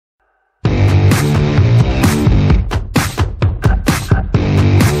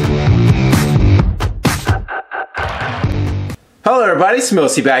Hello everybody,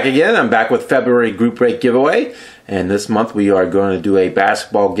 Smilsy back again. I'm back with February group break giveaway, and this month we are going to do a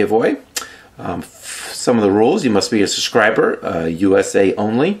basketball giveaway. Some of the rules: you must be a subscriber, USA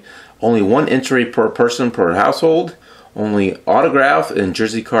only one entry per person per household, only autograph and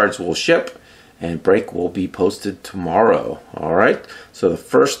jersey cards will ship, and break will be posted tomorrow. Alright, so the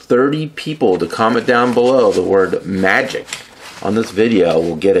first 30 people to comment down below the word magic on this video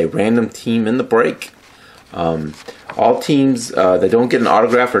will get a random team in the break. All teams that don't get an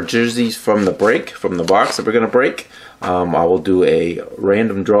autograph or jerseys from the break, from the box that we're going to break, I will do a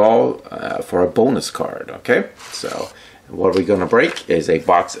random draw for a bonus card. Okay, so what we're going to break is a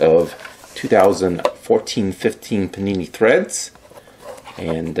box of 2014-15 Panini Threads,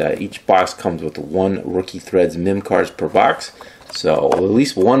 and each box comes with one Rookie Threads mem cards per box. So at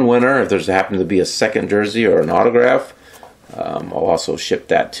least one winner. If there's happen to be a second jersey or an autograph, I'll also ship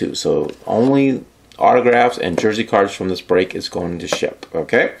that too. So only autographs and jersey cards from this break is going to ship.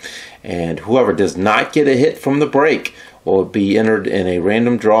 Okay, and whoever does not get a hit from the break will be entered in a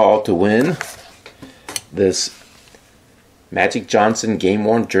random draw to win this Magic Johnson game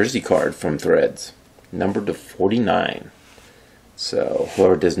worn jersey card from Threads, numbered to 49. So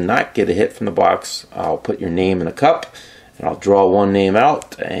whoever does not get a hit from the box, I'll put your name in a cup and I'll draw one name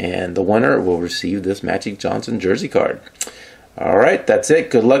out, and the winner will receive this Magic Johnson jersey card. Alright, that's it.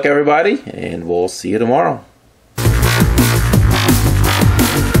 Good luck everybody, and we'll see you tomorrow.